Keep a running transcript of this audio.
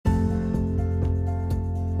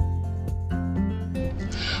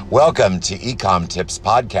Welcome to Ecom Tips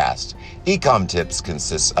Podcast. Ecom Tips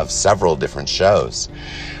consists of several different shows.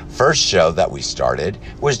 First show that we started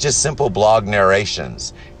was just simple blog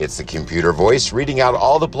narrations. It's the computer voice reading out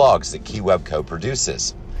all the blogs that Keywebco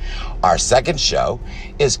produces. Our second show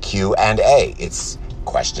is Q&A. It's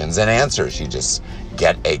questions and answers. You just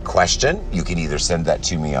get a question. You can either send that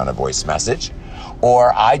to me on a voice message,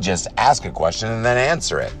 or I just ask a question and then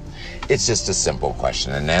answer it. It's just a simple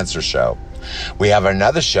question and answer show. We have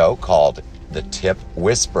another show called The Tip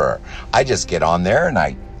Whisperer. I just get on there and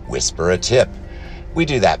I whisper a tip. We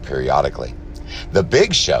do that periodically. The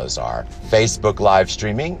big shows are Facebook live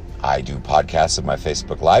streaming. I do podcasts of my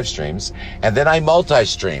Facebook live streams, and then I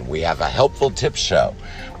multi-stream. We have a helpful tips show.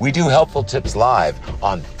 We do helpful tips live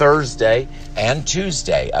on Thursday and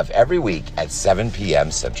Tuesday of every week at 7 p.m.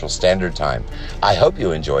 Central Standard Time. I hope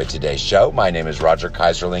you enjoyed today's show. My name is Roger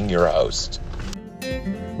Keyserling, your host.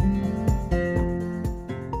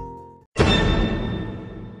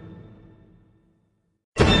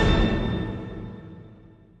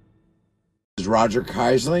 Roger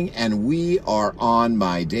Keyserling, and we are on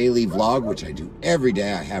my daily vlog, which I do every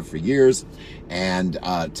day. I have for years. And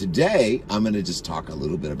today I'm going to just talk a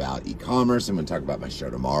little bit about e-commerce. I'm going to talk about my show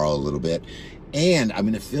tomorrow a little bit, and I'm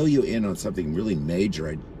going to fill you in on something really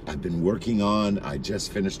major I've been working on. I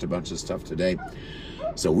just finished a bunch of stuff today.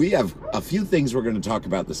 So we have a few things we're going to talk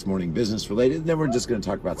about this morning, business related, and then we're just going to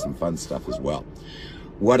talk about some fun stuff as well.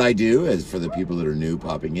 What I do is, for the people that are new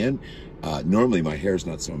popping in, normally my hair's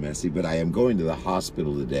not so messy, but I am going to the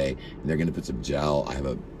hospital today, and they're going to put some gel. I have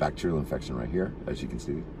a bacterial infection right here, as you can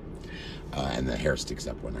see, and the hair sticks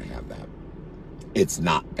up when I have that. It's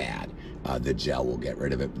not bad. The gel will get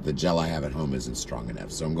rid of it, but the gel I have at home isn't strong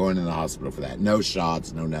enough, so I'm going to the hospital for that. No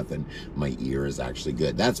shots, no nothing. My ear is actually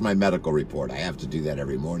good. That's my medical report. I have to do that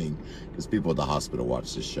every morning because people at the hospital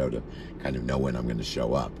watch this show to kind of know when I'm going to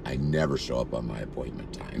show up. I never show up on my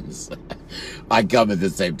appointment times. I come at the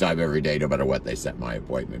same time every day, no matter what they set my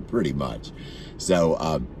appointment, pretty much.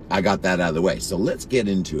 So I got that out of the way. So let's get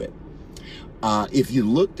into it. If you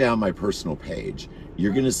look down my personal page,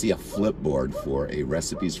 you're going to see a flipboard for a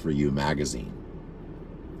Recipes for You magazine.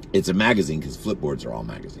 It's a magazine because flipboards are all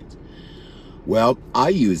magazines. Well, I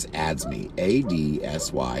use ADSY,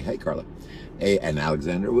 A-D-S-Y. Hey, Carla. And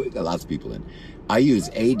Alexander. We got lots of people in. I use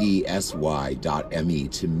ADSY.me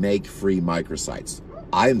to make free microsites.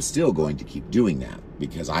 I am still going to keep doing that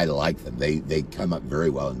because I like them. They come up very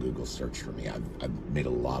well in Google search for me. I've made a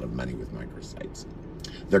lot of money with microsites.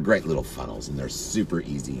 They're great little funnels, and they're super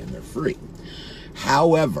easy, and they're free.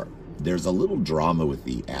 However, there's a little drama with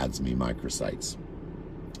the ADSY microsites.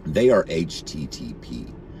 They are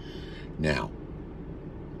HTTP. Now,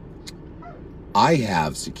 I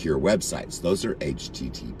have secure websites. Those are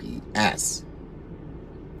HTTPS.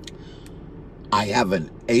 I have an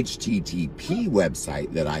HTTP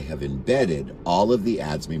website that I have embedded all of the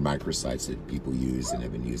ADSY microsites that people use and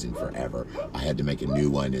have been using forever. I had to make a new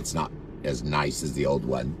one. It's not as nice as the old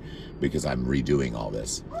one because I'm redoing all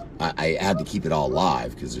this. I had to keep it all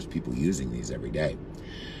live because there's people using these every day.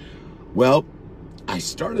 Well, I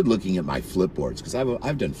started looking at my flipboards because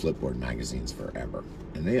I've done flipboard magazines forever,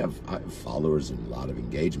 and I have followers and a lot of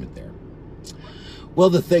engagement there.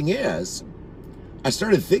 Well, the thing is, I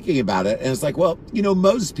started thinking about it, and it's like, well, you know,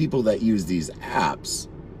 most people that use these apps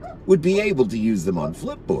would be able to use them on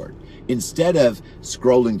Flipboard instead of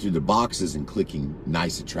scrolling through the boxes and clicking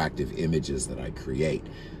nice, attractive images that I create.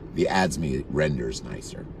 The ADSY renders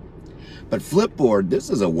nicer. But Flipboard, this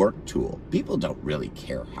is a work tool. People don't really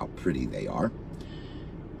care how pretty they are.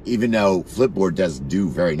 Even though Flipboard does do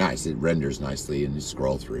very nice, it renders nicely and you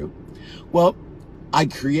scroll through. Well, I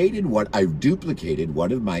duplicated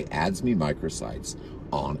one of my ADSY microsites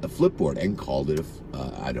on a Flipboard and called it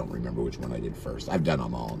I don't remember which one I did first. I've done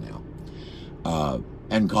them all now.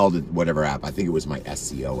 And called it whatever app. I think it was my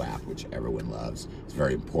SEO app, which everyone loves. It's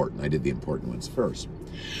very important. I did the important ones first.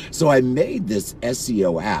 So I made this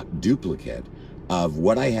SEO app duplicate of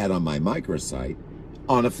what I had on my microsite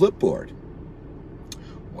on a Flipboard.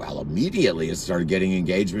 Well, immediately it started getting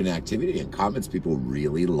engagement and activity and comments. People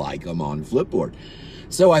really like them on Flipboard.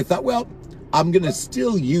 So I thought, well, I'm going to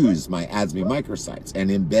still use my ADSY microsites and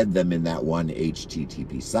embed them in that one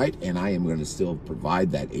HTTP site, and I am going to still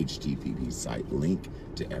provide that HTTP site link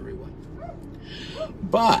to everyone.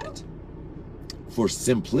 But for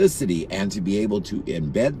simplicity and to be able to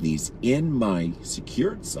embed these in my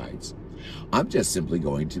secured sites, I'm just simply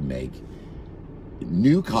going to make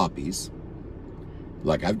new copies,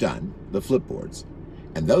 like I've done, the flipboards,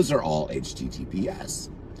 and those are all HTTPS.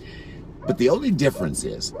 But the only difference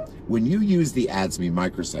is, when you use the ADSY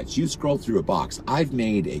microsites, you scroll through a box. I've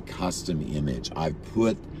made a custom image. I've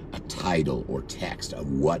put a title or text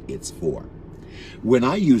of what it's for. When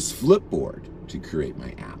I use Flipboard to create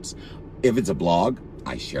my apps, if it's a blog,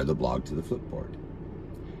 I share the blog to the Flipboard.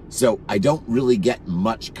 So I don't really get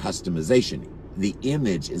much customization. The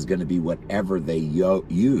image is going to be whatever they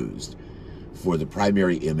used for the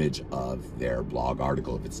primary image of their blog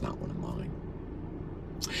article if it's not one of mine.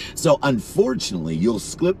 So unfortunately, you'll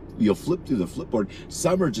flip through the Flipboard.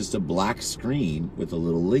 Some are just a black screen with a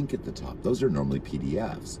little link at the top. Those are normally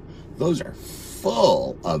PDFs. Those are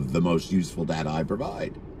full of the most useful data I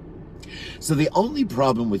provide. So the only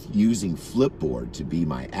problem with using Flipboard to be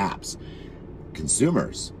my apps,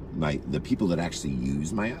 consumers, the people that actually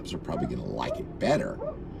use my apps are probably going to like it better,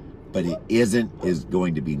 but it is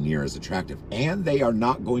going to be near as attractive, and they are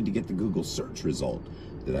not going to get the Google search result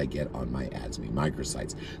that I get on my AdsMe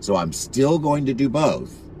microsites. So I'm still going to do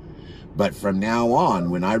both, but from now on,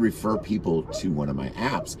 when I refer people to one of my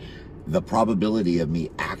apps, the probability of me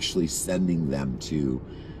actually sending them to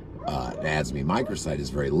an AdsMe microsite is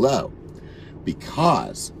very low,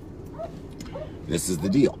 because this is the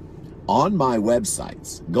deal. On my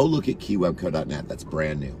websites, go look at keywebco.net. That's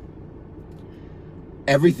brand new.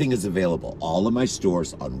 Everything is available. All of my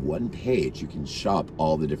stores on one page. You can shop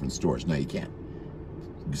all the different stores. Now you can't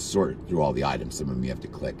sort through all the items. Some of them you have to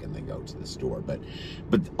click and they go to the store. But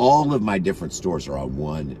all of my different stores are on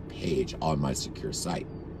one page on my secure site.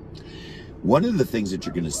 One of the things that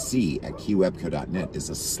you're going to see at keywebco.net is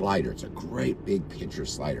a slider. It's a great big picture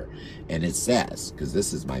slider. And it says, because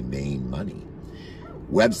this is my main money,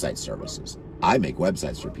 website services. I make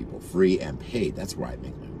websites for people, free and paid. That's where I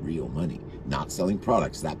make my real money. Not selling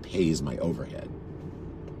products. That pays my overhead.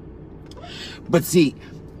 But see,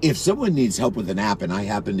 if someone needs help with an app and I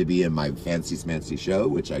happen to be in my Fancy Smancy show,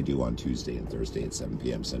 which I do on Tuesday and Thursday at 7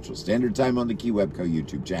 p.m. Central Standard Time on the Keywebco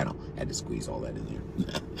YouTube channel. Had to squeeze all that in there.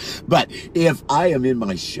 But if I am in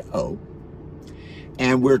my show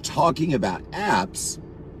and we're talking about apps,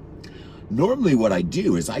 normally what I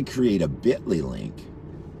do is I create a bit.ly link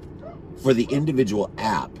for the individual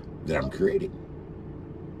app that I'm creating.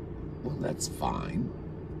 Well, that's fine.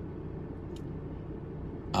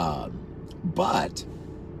 But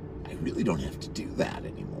I really don't have to do that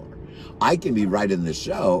anymore. I can be right in the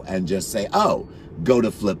show and just say, oh, go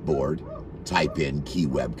to Flipboard, type in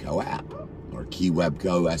Keywebco app, or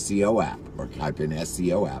Keywebco SEO app, or type in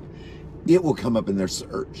SEO app. It will come up in their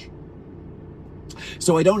search.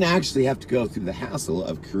 So I don't actually have to go through the hassle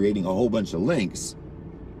of creating a whole bunch of links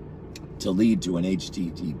to lead to an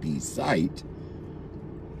HTTP site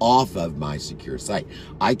off of my secure site.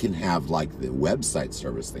 I can have, like the website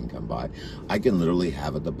service thing come by, I can literally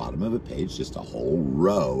have at the bottom of a page just a whole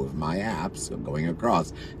row of my apps going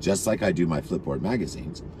across, just like I do my Flipboard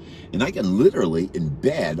magazines. And I can literally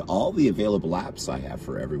embed all the available apps I have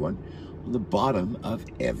for everyone on the bottom of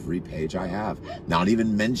every page I have. Not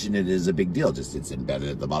even mention it as a big deal, just it's embedded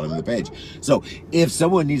at the bottom of the page. So if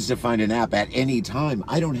someone needs to find an app at any time,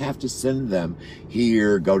 I don't have to send them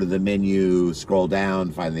here, go to the menu, scroll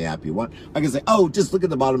down, find the app you want. I can say, oh, just look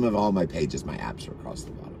at the bottom of all my pages. My apps are across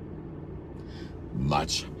the bottom.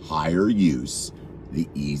 Much higher use, the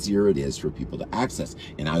easier it is for people to access.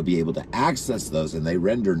 And I'll be able to access those, and they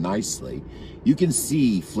render nicely. You can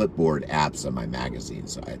see Flipboard apps on my magazine.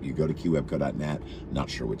 So you go to keywebco.net, not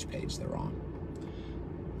sure which page they're on.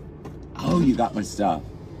 Oh, you got my stuff.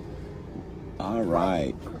 All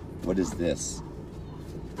right. What is this?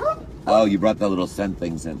 Oh, you brought the little scent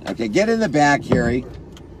things in. Okay, get in the back, Harry.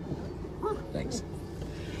 Thanks.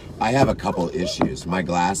 I have a couple issues. My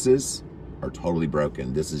glasses are totally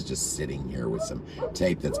broken. This is just sitting here with some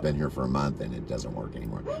tape that's been here for a month and it doesn't work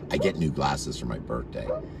anymore. I get new glasses for my birthday.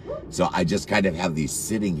 So I just kind of have these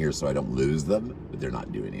sitting here so I don't lose them, but they're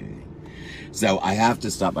not doing anything. So I have to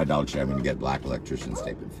stop by Dollar Tree. I'm gonna get black electrician's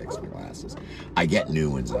tape and fix my glasses. I get new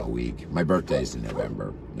ones in a week. My birthday's in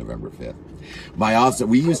November 5th.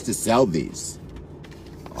 We used to sell these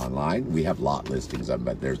online. We have lot listings of them,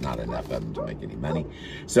 but there's not enough of them to make any money.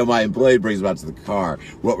 So my employee brings them out to the car.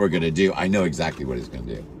 What we're going to do, I know exactly what he's going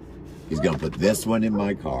to do. He's going to put this one in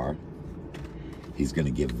my car. He's going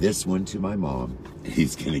to give this one to my mom.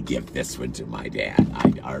 He's going to give this one to my dad.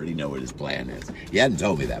 I already know what his plan is. He hadn't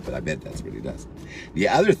told me that, but I bet that's what he does. The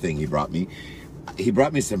other thing he brought me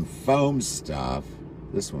some foam stuff.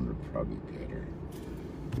 This one would probably be better.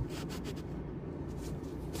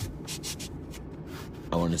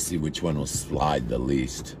 I want to see which one will slide the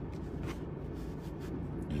least.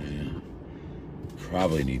 Yeah.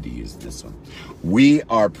 Probably need to use this one. We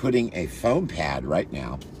are putting a foam pad right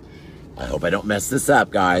now. I hope I don't mess this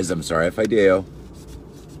up, guys. I'm sorry if I do.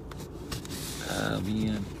 Oh,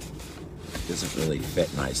 man. It doesn't really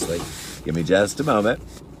fit nicely. Give me just a moment.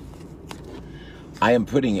 I am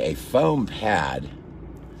putting a foam pad.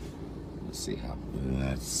 Let's see how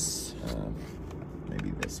that's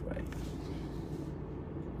maybe this way.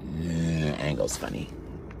 Angle's funny.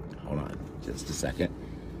 Hold on just a second.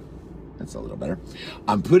 That's a little better.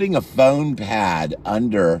 I'm putting a foam pad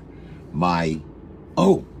under my,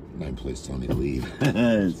 oh, please tell me to leave.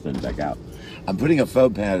 It's been back out. I'm putting a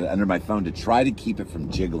foam pad under my phone to try to keep it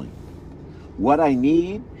from jiggling. What I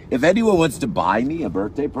need, if anyone wants to buy me a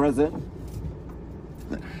birthday present,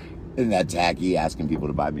 isn't that tacky, asking people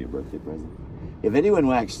to buy me a birthday present? If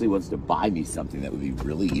anyone actually wants to buy me something that would be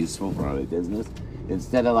really useful for my business,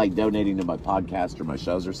 instead of like donating to my podcast or my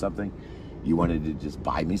shows or something, you wanted to just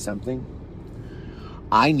buy me something,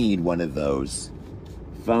 I need one of those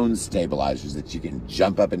phone stabilizers that you can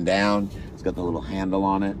jump up and down. It's got the little handle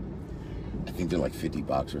on it. I think they're like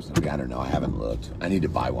 $50 or something. I don't know. I haven't looked. I need to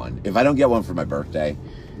buy one. If I don't get one for my birthday,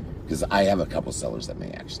 because I have a couple sellers that may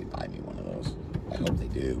actually buy me one of those. I hope they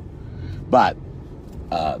do. But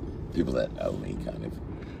people that owe me, kind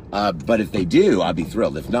of. But if they do, I'd be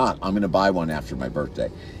thrilled. If not, I'm going to buy one after my birthday.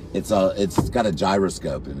 It's got a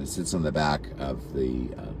gyroscope, and it sits on the back of the.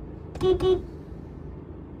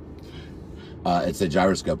 It's a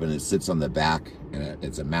gyroscope, and it sits on the back, and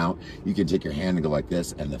it's a mount. You can take your hand and go like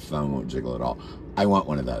this, and the phone won't jiggle at all. I want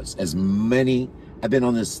one of those. I've been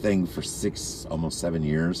on this thing for almost 7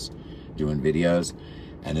 years, doing videos,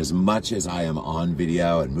 and as much as I am on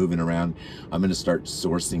video and moving around, I'm going to start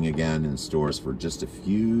sourcing again in stores for just a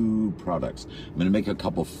few products. I'm going to make a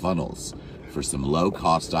couple funnels for some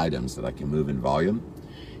low-cost items that I can move in volume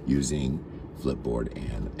using Flipboard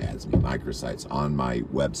and AdsMe microsites on my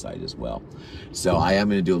website as well. So I am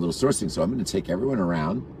going to do a little sourcing. So I'm going to take everyone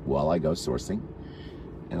around while I go sourcing,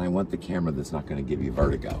 and I want the camera that's not going to give you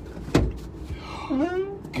vertigo.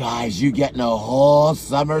 Guys, you're getting a whole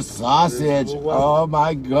summer sausage. Oh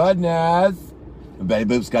my goodness. Betty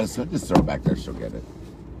Boop's got to just throw it back there. She'll get it.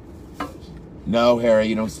 No, Harry,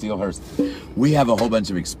 you don't steal hers. We have a whole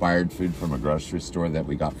bunch of expired food from a grocery store that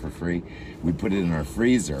we got for free. We put it in our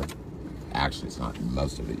freezer. Actually, it's not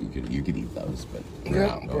most of it. You could eat those, but we're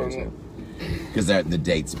not going to, because the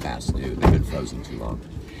date's past due. They've been frozen too long.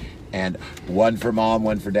 And one for Mom,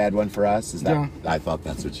 one for Dad, one for us. Is that? Yeah. I thought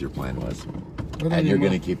that's what your plan was. And you're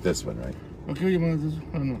going to keep this one, right? Okay, you want this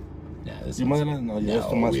one? No. Yeah, this one. No,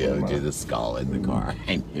 we'll do the skull in the car.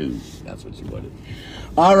 I knew that's what you wanted.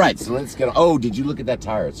 All right, so let's get. Oh, did you look at that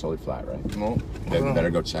tire? It's totally flat, right? No. Okay, we better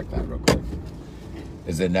go check that real quick.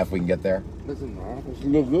 Is it enough we can get there? It looks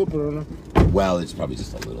good, but I don't know. Well, it's probably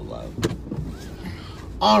just a little low.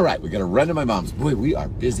 All right, we got to run to my mom's. Boy, we are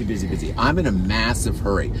busy, busy, busy. I'm in a massive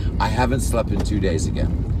hurry. I haven't slept in 2 days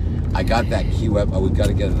again. I got that Keywebco. Oh, we got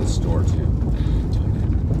to get to the store too.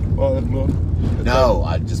 Oh, that's good. No,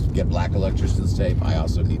 I just get black electrician's tape. I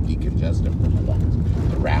also need decongestant for my lungs.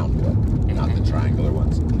 The round one, not the triangular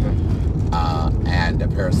ones. And a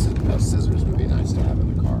pair of scissors would be nice to have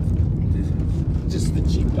in the car. Just the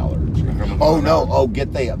cheap Dollar Tree. Oh no! Oh,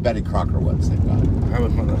 get the Betty Crocker ones they've got. I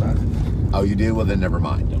haven't found that. Oh, you do? Well, then never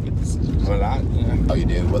mind. Don't get the scissors. A lot, yeah. Oh, you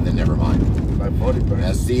do? Well, then never mind. Like 40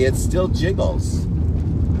 Now, see, it still jiggles.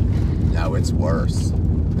 No, it's worse.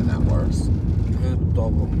 Isn't that worse?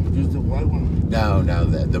 Double. Use the white one. No,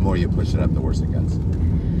 the more you push it up, the worse it gets.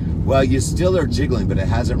 Well, you still are jiggling, but it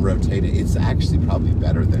hasn't rotated. It's actually probably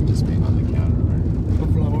better than just being on the counter, right? The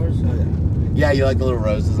flowers? Oh, yeah. Yeah, you like the little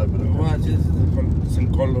roses I put in there? Well, it's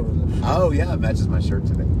in color. Oh, yeah, it matches my shirt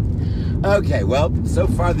today. Okay, well, so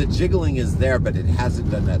far the jiggling is there, but it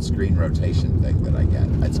hasn't done that screen rotation thing that I get.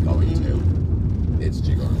 It's going to. It's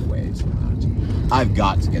jiggling way too much. I've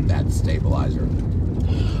got to get that stabilizer.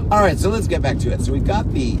 All right, so let's get back to it. So we've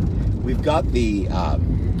got the,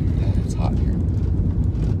 it's hot here.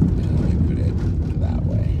 Let me put it that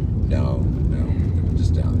way. No,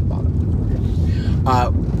 just down the bottom.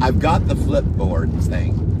 I've got the Flipboard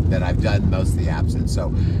thing that I've done most of the apps in. So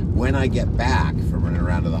when I get back from running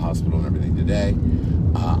around to the hospital and everything today,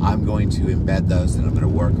 I'm going to embed those and I'm going to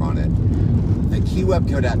work on it. The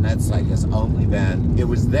Keywebco.net site has only been, it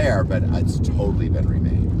was there, but it's totally been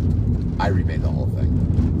remade. I remade the whole thing.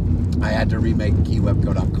 I had to remake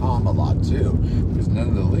Keywebco.com a lot too, because none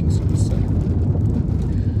of the links are the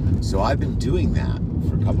same. So I've been doing that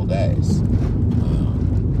for a couple days.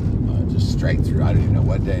 Just straight through. I don't even know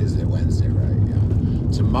what day is it. Wednesday, right? Yeah.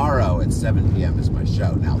 Tomorrow at 7 p.m. is my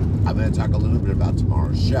show. Now, I'm going to talk a little bit about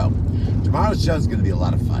tomorrow's show. Tomorrow's show is going to be a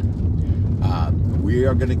lot of fun. We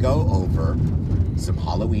are going to go over some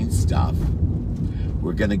Halloween stuff.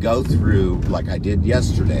 We're going to go through, like I did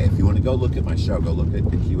yesterday. If you want to go look at my show, go look at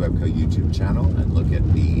the Keywebco YouTube channel and look at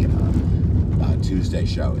the Tuesday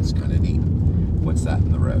show. It's kind of neat. What's that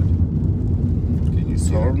in the road? Can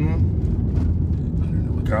see that. Torno? I don't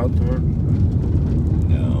know what Cow turd?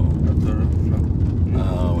 No. A turtle? No.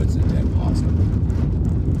 Oh, it's a dead possum.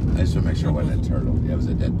 I just want to make sure it wasn't a turtle. Yeah, it was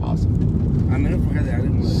a dead possum. I never forget the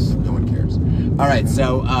animals. No one cares. All right,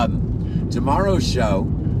 so tomorrow's show,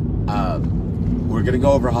 we're going to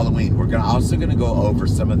go over Halloween. We're also going to go over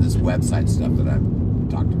some of this website stuff that I've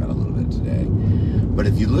talked about a little bit today. But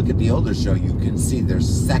if you look at the older show, you can see there's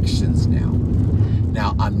sections now.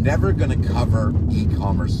 Now, I'm never going to cover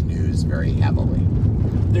e-commerce news very heavily.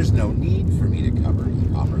 There's no need for me to cover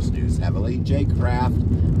e-commerce news heavily. Jay Kraft,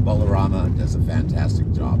 Bolorama does a fantastic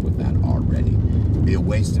job with that already. It'd be a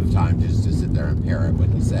waste of time just to sit there and parrot what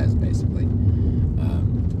he says, basically.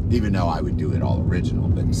 Even though I would do it all original,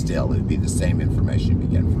 but still, it'd be the same information you'd be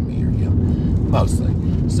getting from me or him, mostly.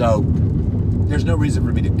 So, there's no reason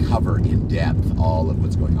for me to cover in depth all of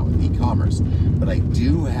what's going on with e-commerce. But I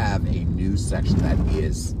do have a news section that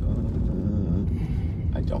is...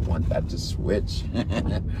 I don't want that to switch.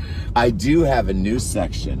 I do have a news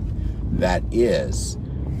section that is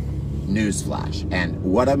Newsflash. And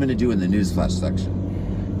what I'm going to do in the Newsflash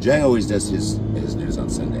section, Jay always does his news on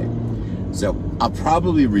Sunday. So I'll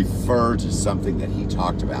probably refer to something that he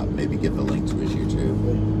talked about, maybe give the link to his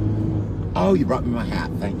YouTube. Oh, you brought me my hat.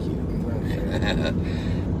 Thank you.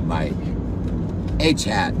 My H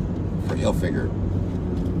hat for Hilfiger.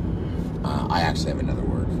 I actually have another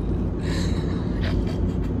word.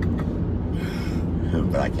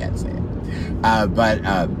 But I can't say it.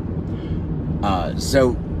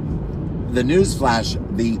 So the news flash,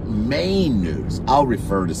 the main news, I'll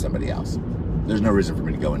refer to somebody else. There's no reason for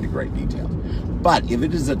me to go into great detail. But if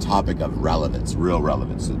it is a topic of relevance, real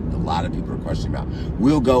relevance, that a lot of people are questioning about,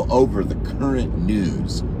 we'll go over the current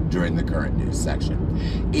news during the current news section.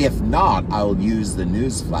 If not, I'll use the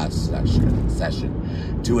news flash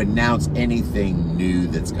session to announce anything new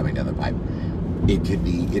that's coming down the pipe. It could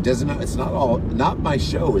be, it's not all, not my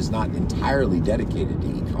show is not entirely dedicated to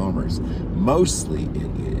e-commerce. Mostly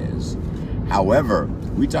it is. However,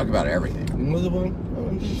 we talk about everything.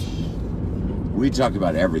 We talk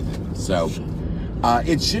about everything. So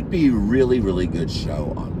it should be a really, really good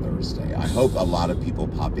show on Thursday. I hope a lot of people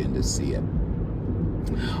pop in to see it.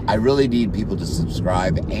 I really need people to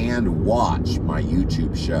subscribe and watch my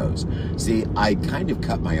YouTube shows. See, I kind of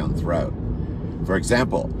cut my own throat. For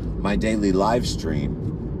example, my daily live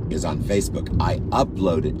stream is on Facebook. I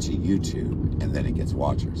upload it to YouTube and then it gets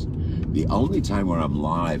watchers. The only time where I'm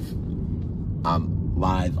live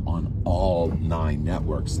on all 9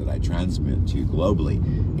 networks that I transmit to globally,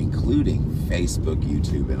 including Facebook,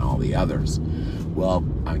 YouTube, and all the others. Well,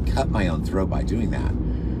 I cut my own throat by doing that.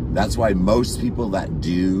 That's why most people that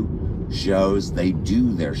do shows, they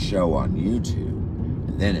do their show on YouTube,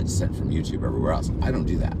 and then it's sent from YouTube everywhere else. I don't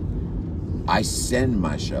do that. I send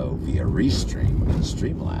my show via Restream and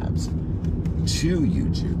Streamlabs to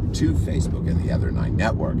YouTube, to Facebook, and the other 9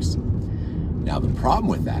 networks. Now, the problem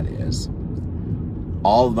with that is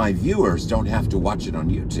all of my viewers don't have to watch it on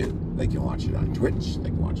YouTube. They can watch it on Twitch, they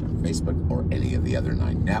can watch it on Facebook, or any of the other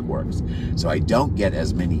 9 networks. So I don't get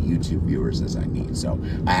as many YouTube viewers as I need. So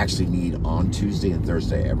I actually need on Tuesday and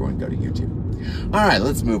Thursday, everyone go to YouTube. All right,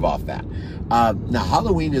 let's move off that. Now,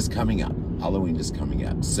 Halloween is coming up. Halloween is coming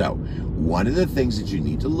up. So one of the things that you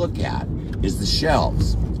need to look at is the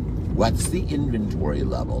shelves. What's the inventory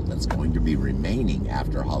level that's going to be remaining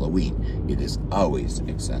after Halloween? It is always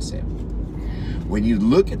excessive. When you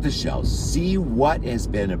look at the shelves, see what has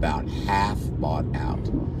been about half bought out.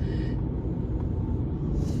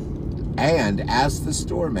 And ask the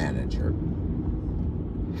store manager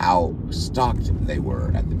how stocked they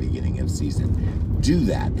were at the beginning of season. Do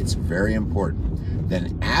that. It's very important.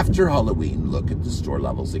 Then after Halloween, look at the store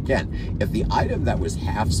levels again. If the item that was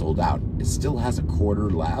half sold out, it still has a quarter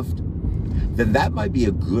left, then that might be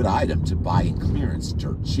a good item to buy in clearance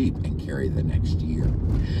dirt cheap and carry the next year.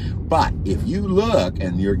 But if you look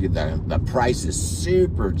and the price is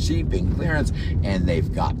super cheap in clearance and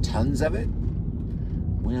they've got tons of it,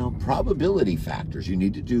 well, probability factors, you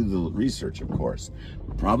need to do the research, of course.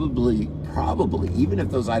 Probably, even if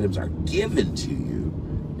those items are given to you,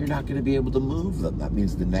 you're not going to be able to move them. That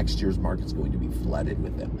means the next year's market's going to be flooded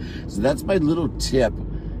with them. So that's my little tip.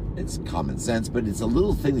 It's common sense, but it's a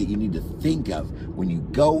little thing that you need to think of when you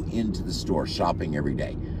go into the store shopping every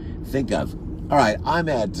day. Think of, all right, I'm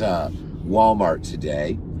at Walmart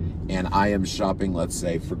today, and I am shopping, let's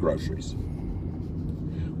say, for groceries.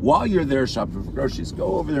 While you're there shopping for groceries,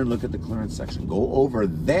 go over there and look at the clearance section. Go over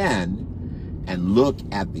then and look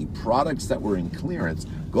at the products that were in clearance.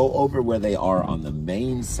 Go over where they are on the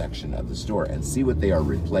main section of the store and see what they are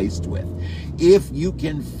replaced with. If you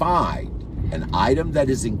can find an item that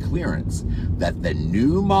is in clearance, that the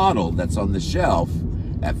new model that's on the shelf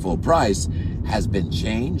at full price has been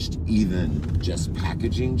changed, even just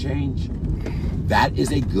packaging change, that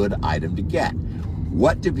is a good item to get.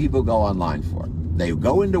 What do people go online for? They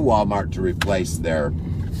go into Walmart to replace their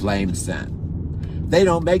flame scent. They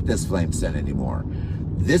don't make this flame scent anymore.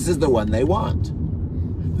 This is the one they want.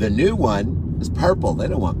 The new one is purple. They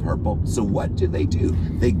don't want purple. So what do?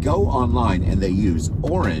 They go online and they use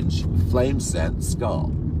orange flame scent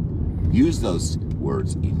skull. Use those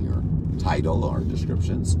words in your title or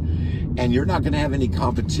descriptions, and you're not going to have any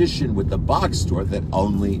competition with the box store that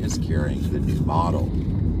only is carrying the new model.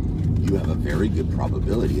 You have a very good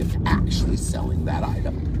probability of actually selling that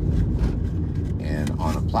item. And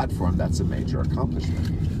on a platform, that's a major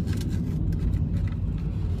accomplishment.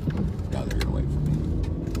 Now they're going to wait for me.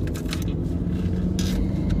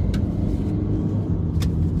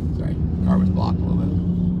 Sorry, car was blocked a little bit.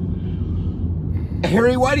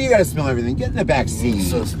 Harry, why do you got to smell everything? Get in the back seat.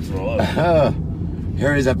 So strong.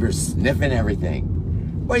 Harry's up here sniffing everything.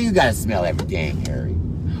 Why do you got to smell everything, Harry?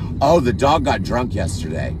 Oh, the dog got drunk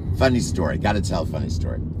yesterday. Funny story. Got to tell a funny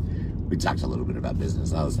story. We talked a little bit about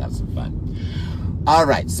business. Now let's have some fun. All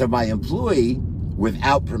right. So my employee,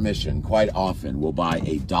 without permission, quite often will buy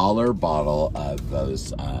a $1 bottle of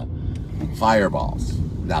those Fireballs.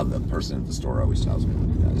 Now the person at the store always tells me what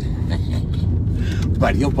he does.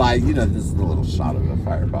 But he'll buy, this is a little shot of a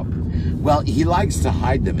Fireball. Well, he likes to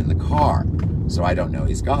hide them in the car, so I don't know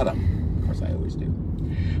he's got them. Of course, I always do.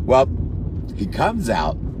 Well, he comes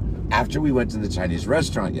out after we went to the Chinese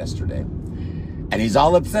restaurant yesterday, and he's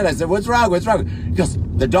all upset. I said, what's wrong? What's wrong? He goes,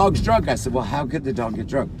 the dog's drunk. I said, well, how could the dog get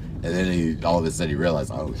drunk? And then all of a sudden he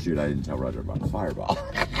realized, oh, shoot, I didn't tell Roger about the Fireball.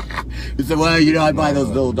 He said, well, I buy those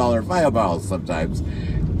little $1 Fireballs sometimes.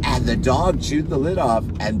 And the dog chewed the lid off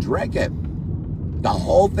and drank it. The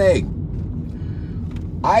whole thing.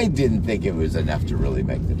 I didn't think it was enough to really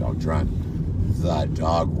make the dog drunk. The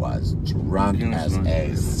dog was drunk as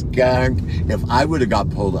a skunk. If I would have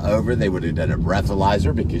got pulled over, they would have done a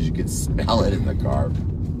breathalyzer because you could smell it in the car.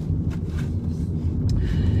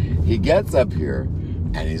 He gets up here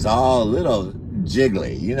and he's all a little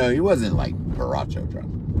jiggly. He wasn't like Baracho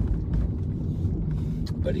drunk.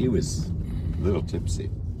 But he was a little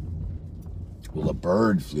tipsy. Well, a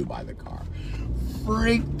bird flew by the car.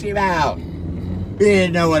 Freaked him out. He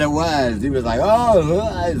didn't know what it was. He was like,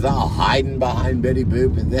 oh, he's all hiding behind Betty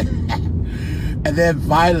Boop. And then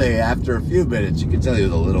finally, after a few minutes, you could tell he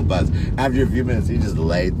was a little buzzed. After a few minutes, he just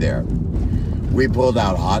laid there. We pulled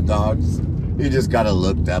out hot dogs. He just kind of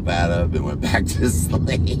looked up at him and went back to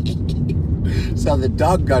sleep. So the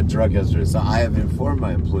dog got drunk yesterday. So I have informed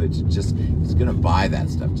my employee to he's going to buy that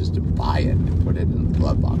stuff, just to buy it and put it in the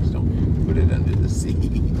glove box. Don't put it under the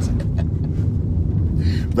seat.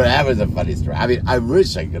 But that was a funny story. I mean, I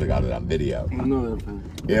wish I could have got it on video. No, they're funny.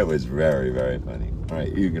 It was very, very funny. All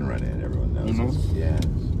right, you can run in. Everyone knows. Yeah.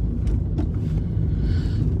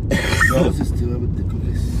 Still with the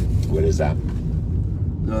cookies. What is that?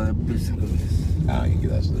 No, the pizza cookies. Oh, you can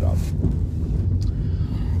give that to the dog.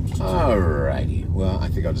 Alrighty. Well, I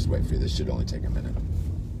think I'll just wait for you. This should only take a minute.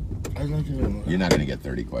 I like it very much. You're not going to get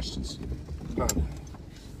 30 questions. No.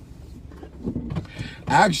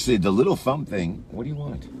 Actually, the little foam thing, what do you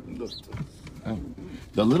want? Oh,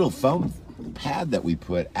 the little foam pad that we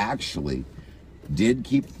put actually did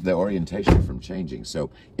keep the orientation from changing. So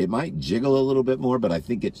it might jiggle a little bit more, but I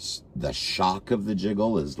think it's the shock of the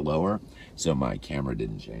jiggle is lower. So my camera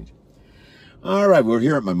didn't change. All right, we're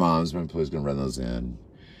here at my mom's. My employee's going to run those in.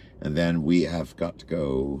 And then we have got to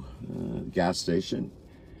go gas station,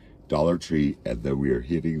 Dollar Tree, and then we are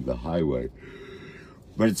hitting the highway.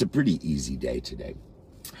 But it's a pretty easy day today.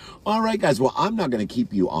 All right, guys. Well, I'm not going to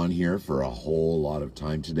keep you on here for a whole lot of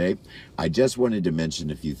time today. I just wanted to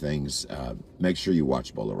mention a few things. Make sure you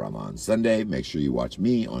watch Bolorama on Sunday. Make sure you watch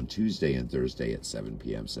me on Tuesday and Thursday at 7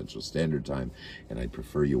 p.m. Central Standard Time. And I'd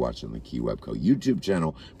prefer you watch on the Keywebco YouTube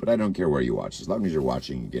channel, but I don't care where you watch. As long as you're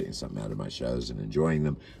watching and getting something out of my shows and enjoying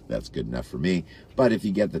them, that's good enough for me. But if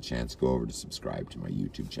you get the chance, go over to subscribe to my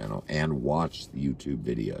YouTube channel and watch the YouTube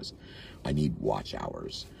videos. I need watch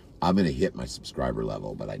hours. I'm going to hit my subscriber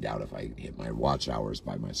level, but I doubt if I hit my watch hours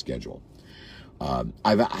by my schedule.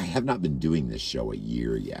 I have not been doing this show a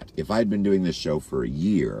year yet. If I had been doing this show for a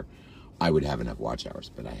year, I would have enough watch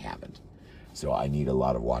hours, but I haven't. So I need a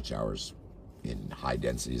lot of watch hours in high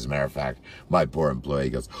density. As a matter of fact, my poor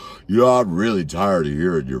employee goes, yeah, I'm really tired of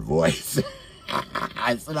hearing your voice.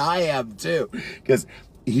 I said, I am too. Because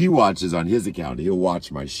he watches on his account. He'll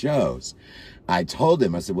watch my shows. I told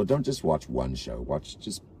him, I said, well, don't just watch one show. Watch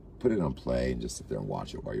just put it on play and just sit there and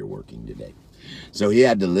watch it while you're working today. So he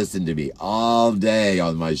had to listen to me all day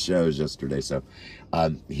on my shows yesterday. So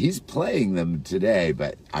he's playing them today,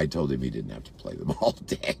 but I told him he didn't have to play them all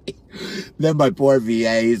day. Then my poor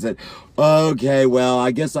VA, he said, okay, well,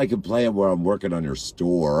 I guess I can play them where I'm working on your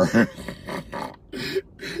store.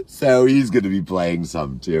 So he's going to be playing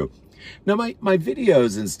some too. Now, my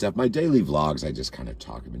videos and stuff, my daily vlogs, I just kind of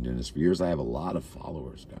talk. I've been doing this for years. I have a lot of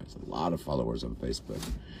followers, guys, a lot of followers on Facebook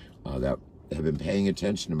that have been paying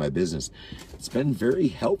attention to my business. It's been very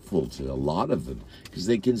helpful to a lot of them because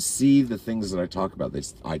they can see the things that I talk about.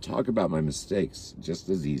 I talk about my mistakes just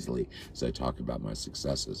as easily as I talk about my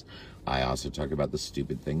successes. I also talk about the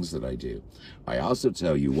stupid things that I do. I also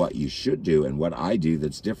tell you what you should do and what I do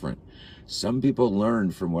that's different. Some people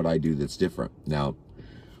learn from what I do that's different. Now,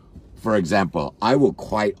 for example, I will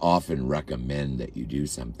quite often recommend that you do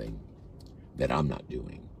something that I'm not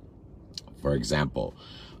doing. For example,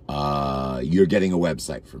 you're getting a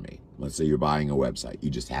website for me. Let's say you're buying a website. You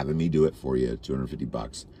just having me do it for you,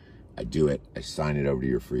 $250. I do it. I sign it over to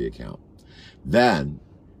your free account. Then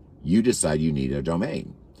you decide you need a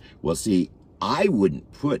domain. Well, see, I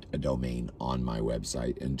wouldn't put a domain on my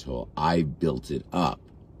website until I built it up,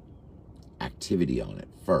 activity on it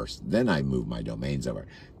first. Then I move my domains over.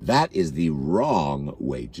 That is the wrong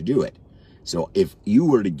way to do it. So if you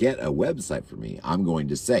were to get a website for me, I'm going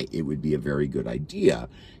to say it would be a very good idea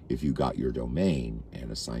if you got your domain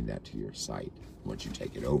and assigned that to your site once you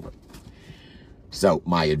take it over. So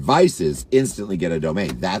my advice is instantly get a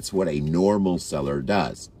domain. That's what a normal seller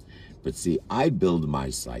does. But see, I build my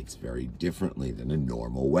sites very differently than a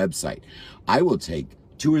normal website. I will take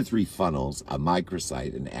 2 or 3 funnels, a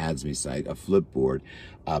microsite, an AdsMe site, a Flipboard,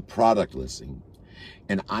 a product listing,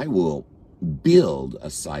 and I will build a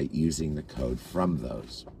site using the code from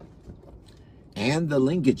those and the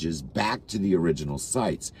linkages back to the original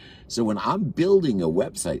sites. So when I'm building a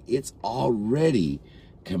website, it's already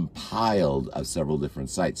compiled of several different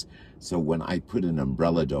sites. So when I put an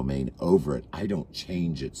umbrella domain over it, I don't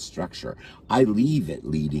change its structure. I leave it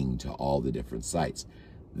leading to all the different sites.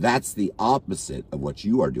 That's the opposite of what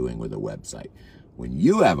you are doing with a website. When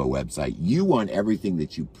you have a website, you want everything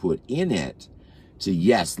that you put in it to,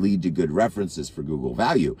 yes, lead to good references for Google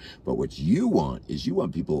value. But what you want is you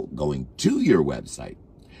want people going to your website.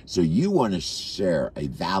 So you want to share a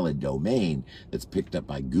valid domain that's picked up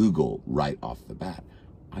by Google right off the bat.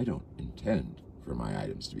 I don't intend for my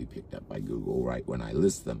items to be picked up by Google right when I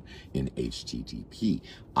list them in HTTP.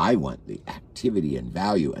 I want the activity and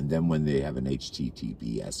value, and then when they have an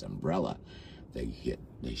HTTPS umbrella,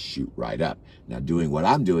 they shoot right up. Now, doing what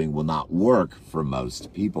I'm doing will not work for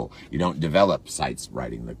most people. You don't develop sites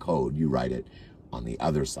writing the code. You write it on the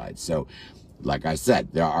other side. So, like I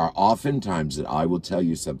said, there are often times that I will tell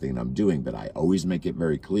you something I'm doing, but I always make it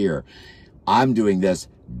very clear. I'm doing this,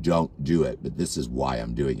 don't do it, but this is why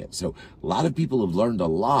I'm doing it. So a lot of people have learned a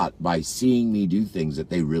lot by seeing me do things that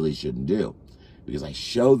they really shouldn't do, because I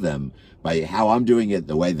show them by how I'm doing it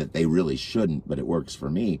the way that they really shouldn't, but it works for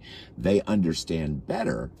me. They understand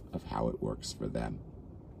better of how it works for them.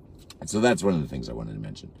 And so that's one of the things I wanted to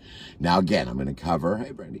mention. Now, again, I'm going to cover,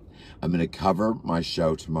 hey, Brandy, I'm going to cover my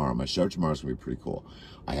show tomorrow. My show tomorrow is going to be pretty cool.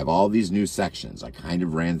 I have all these new sections. I kind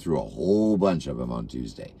of ran through a whole bunch of them on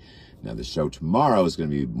Tuesday. Now, the show tomorrow is going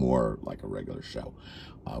to be more like a regular show.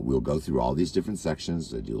 We'll go through all these different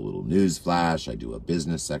sections. I do a little news flash. I do a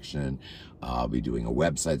business section. I'll be doing a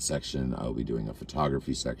website section. I'll be doing a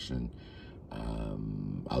photography section.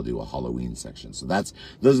 I'll do a Halloween section. So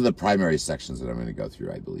those are the primary sections that I'm going to go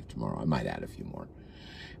through, I believe, tomorrow. I might add a few more.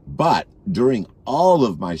 But during all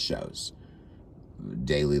of my shows,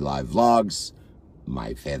 daily live vlogs,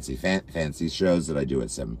 my fancy shows that I do at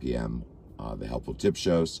 7 p.m., the helpful tip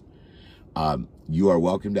shows, you are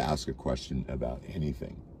welcome to ask a question about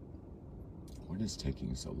anything. What is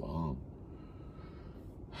taking so long?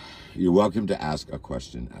 You're welcome to ask a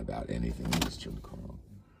question about anything. Let me just turn the car on.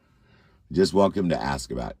 Just welcome to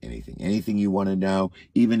ask about anything. Anything you want to know,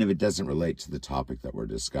 even if it doesn't relate to the topic that we're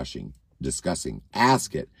discussing,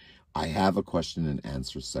 ask it. I have a question and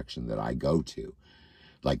answer section that I go to.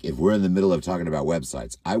 Like if we're in the middle of talking about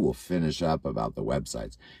websites, I will finish up about the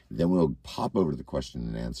websites. Then we'll pop over to the question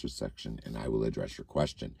and answer section and I will address your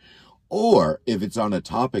question. Or if it's on a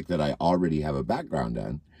topic that I already have a background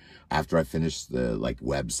on, after I finish the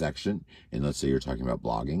web section, and let's say you're talking about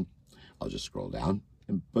blogging, I'll just scroll down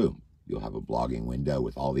and boom, you'll have a blogging window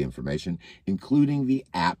with all the information, including the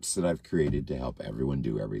apps that I've created to help everyone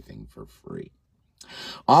do everything for free.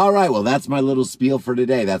 All right, well, that's my little spiel for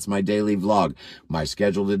today. That's my daily vlog. My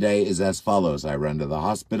schedule today is as follows. I run to the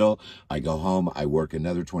hospital. I go home. I work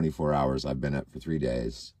another 24 hours. I've been up for 3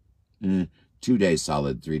 days. 2 days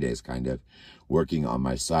solid, 3 days kind of, working on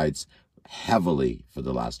my sites heavily for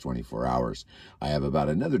the last 24 hours. I have about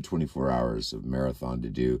another 24 hours of marathon to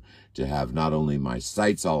do to have not only my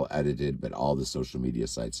sites all edited, but all the social media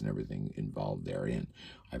sites and everything involved therein.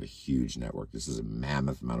 I have a huge network. This is a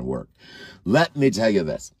mammoth amount of work. Let me tell you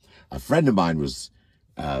this. A friend of mine was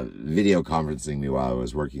video conferencing me while I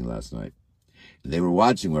was working last night. They were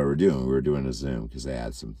watching what we were doing. We were doing a Zoom because they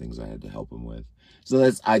had some things I had to help them with.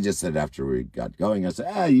 So I just said after we got going, I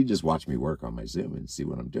said, you just watch me work on my Zoom and see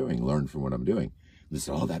what I'm doing, learn from what I'm doing. And they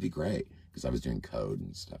said, oh, that'd be great, because I was doing code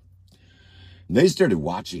and stuff. And they started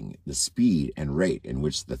watching the speed and rate in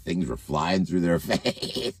which the things were flying through their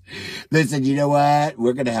face. They said, you know what?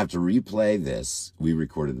 We're going to have to replay this. We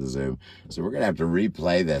recorded the Zoom. So we're going to have to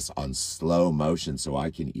replay this on slow motion so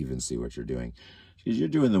I can even see what you're doing. Because you're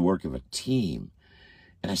doing the work of a team.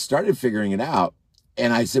 And I started figuring it out.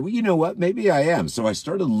 And I said, well, you know what? Maybe I am. So I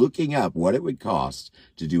started looking up what it would cost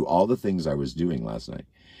to do all the things I was doing last night.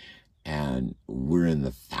 And we're in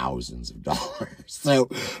the thousands of dollars. So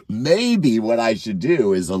maybe what I should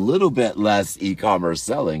do is a little bit less e-commerce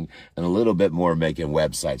selling and a little bit more making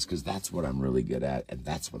websites, because that's what I'm really good at. And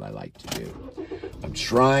that's what I like to do. I'm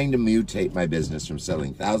trying to mutate my business from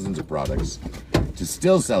selling thousands of products to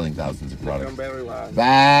still selling thousands of products.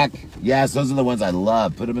 Back. Yes, those are the ones I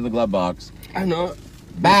love. Put them in the glove box. I know.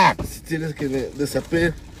 Back. Tienes que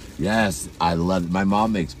disappear. Yes, I love it. My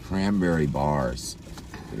mom makes cranberry bars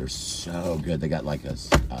that are so good. They got like a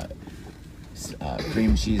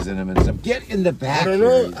cream cheese in them and stuff. Get in the back. I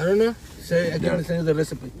don't know. Say, I can send you the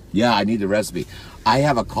recipe. Yeah, I need the recipe. I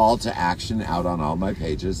have a call to action out on all my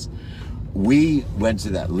pages. We went to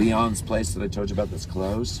that Leon's place that I told you about that's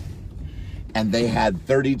closed. And they had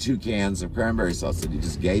 32 cans of cranberry sauce that he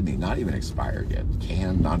just gave me, not even expired yet.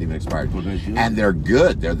 Canned, not even expired. And they're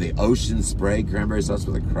good. They're the ocean spray cranberry sauce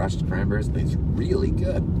with the crushed cranberries. It's really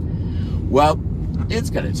good. Well, it's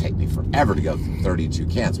going to take me forever to go through 32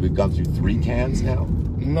 cans. We've gone through 3 cans now.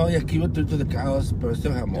 No, y aquí went through to the cows, but I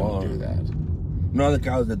still have more. Don't do that. No, the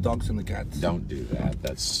cows, the dogs and the cats. Don't do that.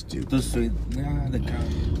 That's stupid. Too sweet. Yeah, the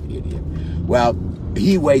cows. Idiot. Well,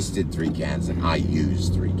 he wasted 3 cans and I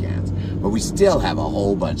used 3 cans. But we still have a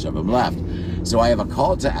whole bunch of them left. So I have a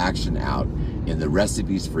call to action out in the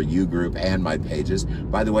Recipes for You group and my pages.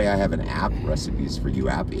 By the way, I have an app, Recipes for You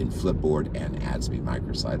app, in Flipboard and AdsMe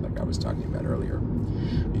microsite, like I was talking about earlier.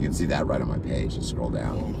 You can see that right on my page. Just scroll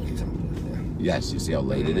down. Yes, you see how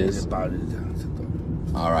late it is?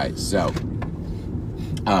 All right, so,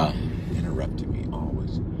 interrupting me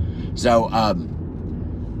always. So,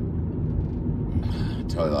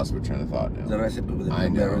 totally lost my train of thought now. The recipe with the I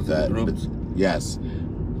know that, groups. yes,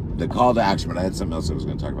 the call to action, but I had something else I was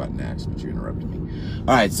going to talk about next, but you interrupted me.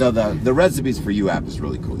 All right, so the Recipes for You app is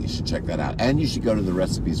really cool. You should check that out. And you should go to the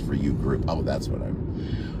Recipes for You group. Oh, that's what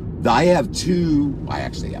I have 2, I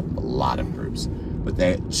actually have a lot of groups, but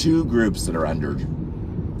they have 2 groups that are under,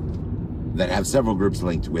 that have several groups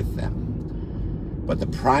linked with them. But the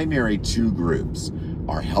primary 2 groups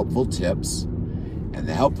are helpful tips, and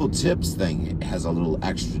the helpful tips thing has a little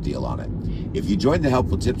extra deal on it. If you join the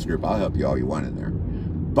helpful tips group, I'll help you all you want in there.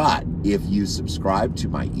 But if you subscribe to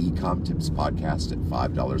my Ecom Tips podcast at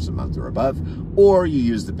 $5 a month or above, or you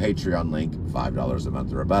use the Patreon link, $5 a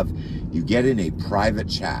month or above, you get in a private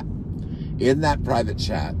chat. In that private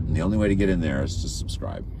chat, and the only way to get in there is to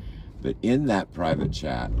subscribe, but in that private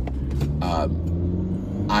chat,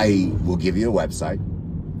 I will give you a website.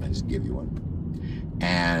 I just give you one.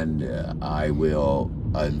 And I will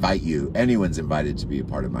invite you, anyone's invited to be a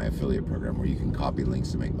part of my affiliate program where you can copy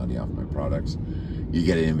links to make money off my products. You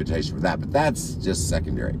get an invitation for that, but that's just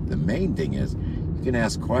secondary. The main thing is you can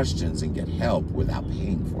ask questions and get help without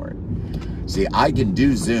paying for it. See, I can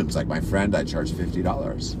do Zooms. Like my friend, I charged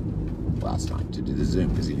 $50 last night to do the Zoom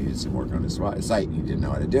because he needed some work on his site. He didn't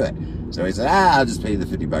know how to do it. So he said, I'll just pay you the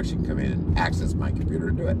 $50. You can come in and access my computer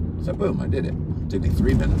and do it. So boom, I did it. It took me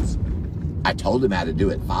 3 minutes. I told him how to do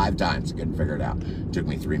it 5 times. I couldn't figure it out. It took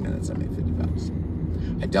me 3 minutes. I made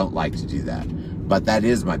 $50. I don't like to do that, but that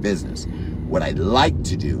is my business. What I'd like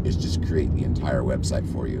to do is just create the entire website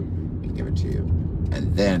for you and give it to you.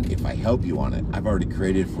 And then if I help you on it, I've already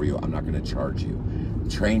created it for you. I'm not going to charge you.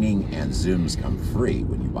 Training and Zooms come free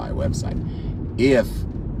when you buy a website. If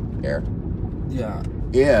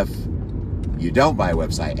you don't buy a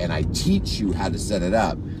website and I teach you how to set it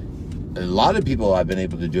up, a lot of people I've been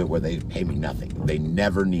able to do it where they pay me nothing. They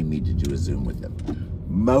never need me to do a Zoom with them.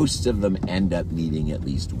 Most of them end up needing at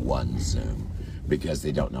least 1 Zoom because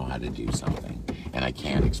they don't know how to do something. And I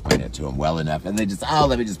can't explain it to them well enough. And they just,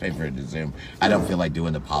 let me just pay for it to Zoom. I don't feel like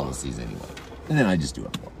doing the policies anyway. And then I just do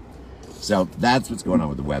it for them. So that's what's going on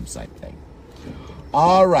with the website thing.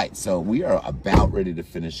 All right, so we are about ready to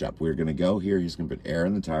finish up. We're going to go here. He's going to put air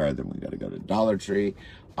in the tire. Then we got to go to Dollar Tree.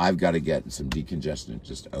 I've got to get some decongestant,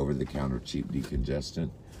 just over-the-counter cheap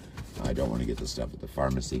decongestant. I don't want to get the stuff at the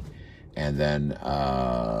pharmacy. And then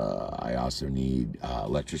I also need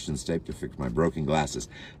electrician's tape to fix my broken glasses.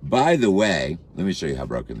 By the way, let me show you how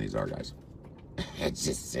broken these are, guys. It's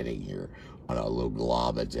just sitting here on a little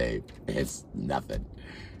glob of tape. It's nothing.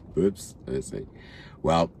 Oops, let's see.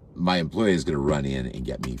 Well, my employee is going to run in and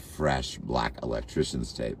get me fresh black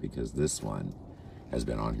electrician's tape because this one has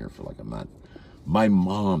been on here for like a month. My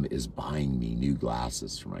mom is buying me new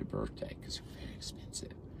glasses for my birthday because they're very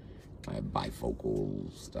expensive. I have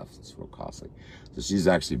bifocal stuff that's real costly. So she's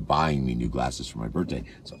actually buying me new glasses for my birthday.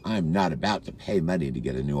 So I'm not about to pay money to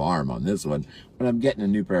get a new arm on this one, but I'm getting a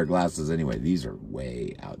new pair of glasses anyway. These are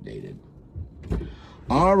way outdated.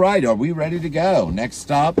 All right, are we ready to go? Next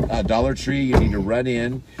stop, Dollar Tree. You need to run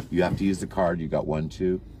in. You have to use the card. You got 1,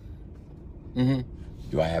 2. Mm-hmm.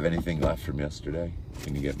 Do I have anything left from yesterday?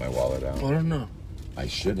 Can you get my wallet out? I don't know. I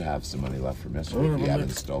should have some money left from yesterday if you haven't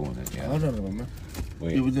stolen it yet. I don't remember.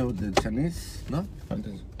 Wait. You with the Chinese? No?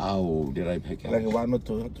 Oh, did I pay cash? Like 1 or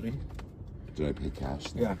 2 or 3? Did I pay cash?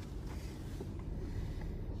 Yeah.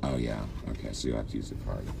 Oh, yeah. Okay, so you have to use the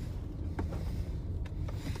card.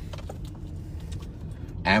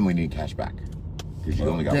 And we need cash back. Because you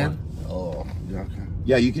only got one. Oh, yeah, okay.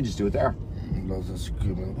 Yeah, you can just do it there.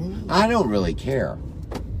 I don't really care.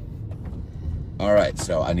 All right,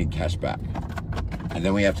 so I need cash back. And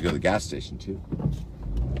then we have to go to the gas station, too.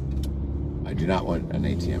 I do not want an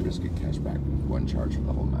ATM, just get cash back. One charge for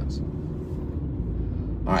the whole mess.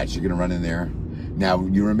 All right, so you're going to run in there. Now,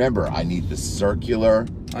 you remember, I need the circular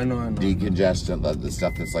I know. decongestant, the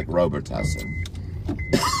stuff that's like Robitussin.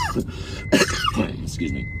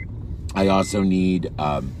 Excuse me. I also need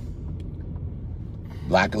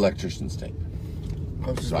black electrician's tape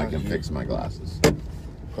so I can fix my glasses.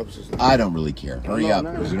 I don't really care. Hurry up,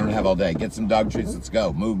 because we don't have all day. Get some dog treats. Let's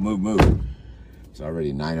go. Move, move, move. It's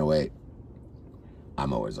already 9:08.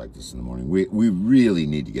 I'm always like this in the morning. We really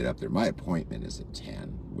need to get up there. My appointment is at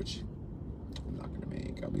 10, which I'm not going to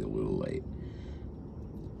make. I'll be a little late,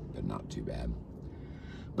 but not too bad.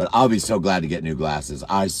 But I'll be so glad to get new glasses.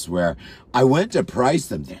 I swear. I went to price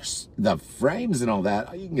them. There's the frames and all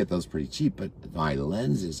that. You can get those pretty cheap, but my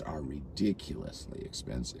lenses are ridiculously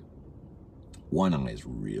expensive. One eye is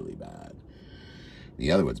really bad. The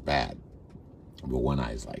other one's bad. But one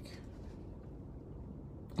eye is like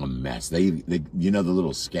a mess. They you know the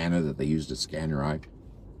little scanner that they use to scan your eye?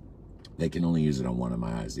 They can only use it on one of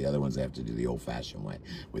my eyes. The other ones they have to do the old-fashioned way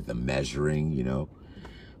with the measuring, you know,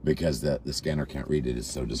 because the scanner can't read it. It's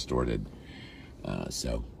so distorted.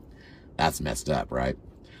 So that's messed up, right?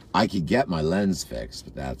 I could get my lens fixed,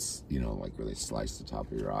 but that's, you know, like where they slice the top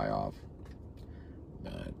of your eye off.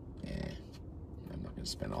 But, I'm not going to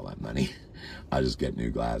spend all that money. I'll just get new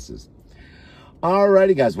glasses.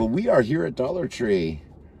 Alrighty, guys. Well, we are here at Dollar Tree.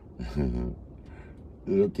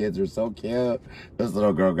 Little kids are so cute. This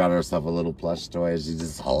little girl got herself a little plush toy. She's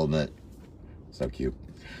just holding it. So cute.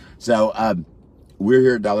 So, we're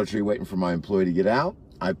here at Dollar Tree waiting for my employee to get out.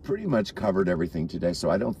 I pretty much covered everything today,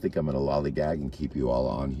 so I don't think I'm going to lollygag and keep you all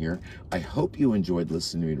on here. I hope you enjoyed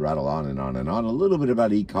listening to me rattle on and on and on. A little bit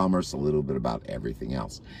about e-commerce, a little bit about everything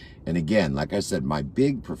else. And again, like I said, my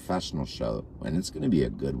big professional show, and it's going to be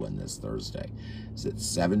a good one this Thursday, is at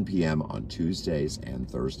 7 p.m. on Tuesdays and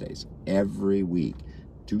Thursdays. Every week,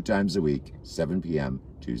 2 times a week, 7 p.m.,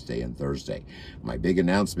 Tuesday and Thursday. My big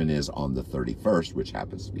announcement is on the 31st, which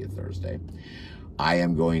happens to be a Thursday. I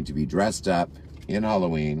am going to be dressed up in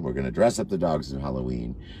Halloween. We're going to dress up the dogs in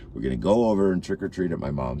Halloween. We're going to go over and trick-or-treat at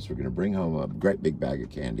my mom's. We're going to bring home a great big bag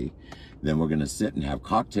of candy. Then we're going to sit and have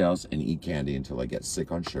cocktails and eat candy until I get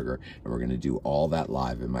sick on sugar. And we're going to do all that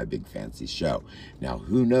live in my big fancy show. Now,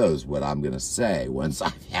 who knows what I'm going to say once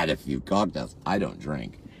I've had a few cocktails. I don't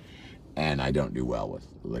drink. And I don't do well with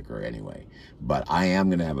liquor anyway. But I am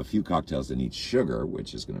going to have a few cocktails and eat sugar,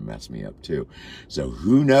 which is going to mess me up too. So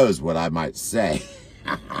who knows what I might say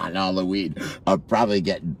on Halloween. I'll probably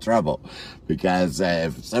get in trouble. Because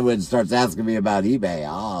if someone starts asking me about eBay,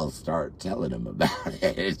 I'll start telling them about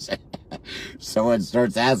it. Someone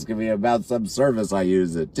starts asking me about some service I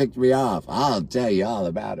use that ticked me off, I'll tell you all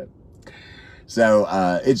about it. So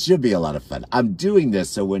it should be a lot of fun. I'm doing this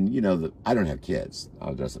so when, you know, I don't have kids.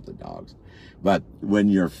 I'll dress up the dogs. But when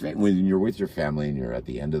you're with your family and you're at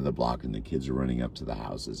the end of the block and the kids are running up to the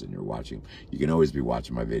houses and you're watching, you can always be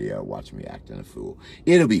watching my video, watching me acting a fool.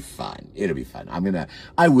 It'll be fun. It'll be fun.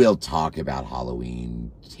 I will talk about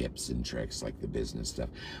Halloween tips and tricks, like the business stuff,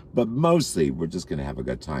 but mostly we're just gonna have a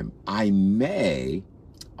good time. I may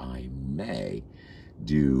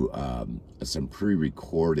do some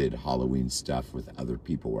pre-recorded Halloween stuff with other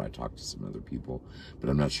people where I talk to some other people, but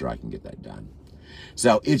I'm not sure I can get that done.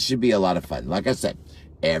 So it should be a lot of fun. Like I said,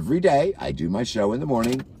 every day I do my show in the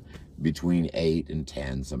morning between 8 and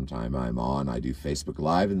 10 sometime I'm on. I do Facebook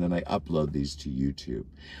Live, and then I upload these to YouTube.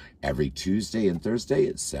 Every Tuesday and Thursday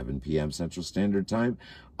at 7 p.m. Central Standard Time,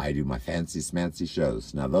 I do my fancy smancy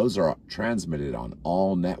shows. Now, those are transmitted on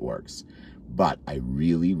all networks, but I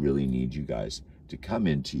really, really need you guys to come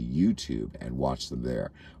into YouTube and watch them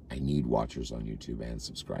there. I need watchers on YouTube and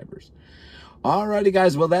subscribers. Alrighty,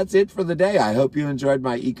 guys. Well, that's it for the day. I hope you enjoyed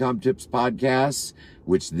my Ecom Tips podcast,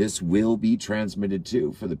 which this will be transmitted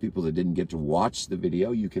to. For the people that didn't get to watch the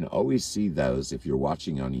video, you can always see those if you're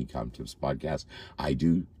watching on Ecom Tips podcast. I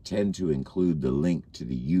do tend to include the link to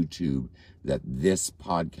the YouTube that this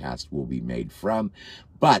podcast will be made from.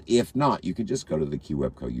 But if not, you can just go to the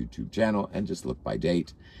Keywebco YouTube channel and just look by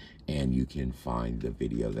date, and you can find the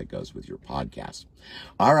video that goes with your podcast.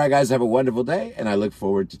 All right, guys, have a wonderful day, and I look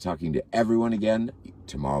forward to talking to everyone again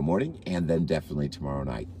tomorrow morning and then definitely tomorrow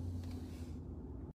night.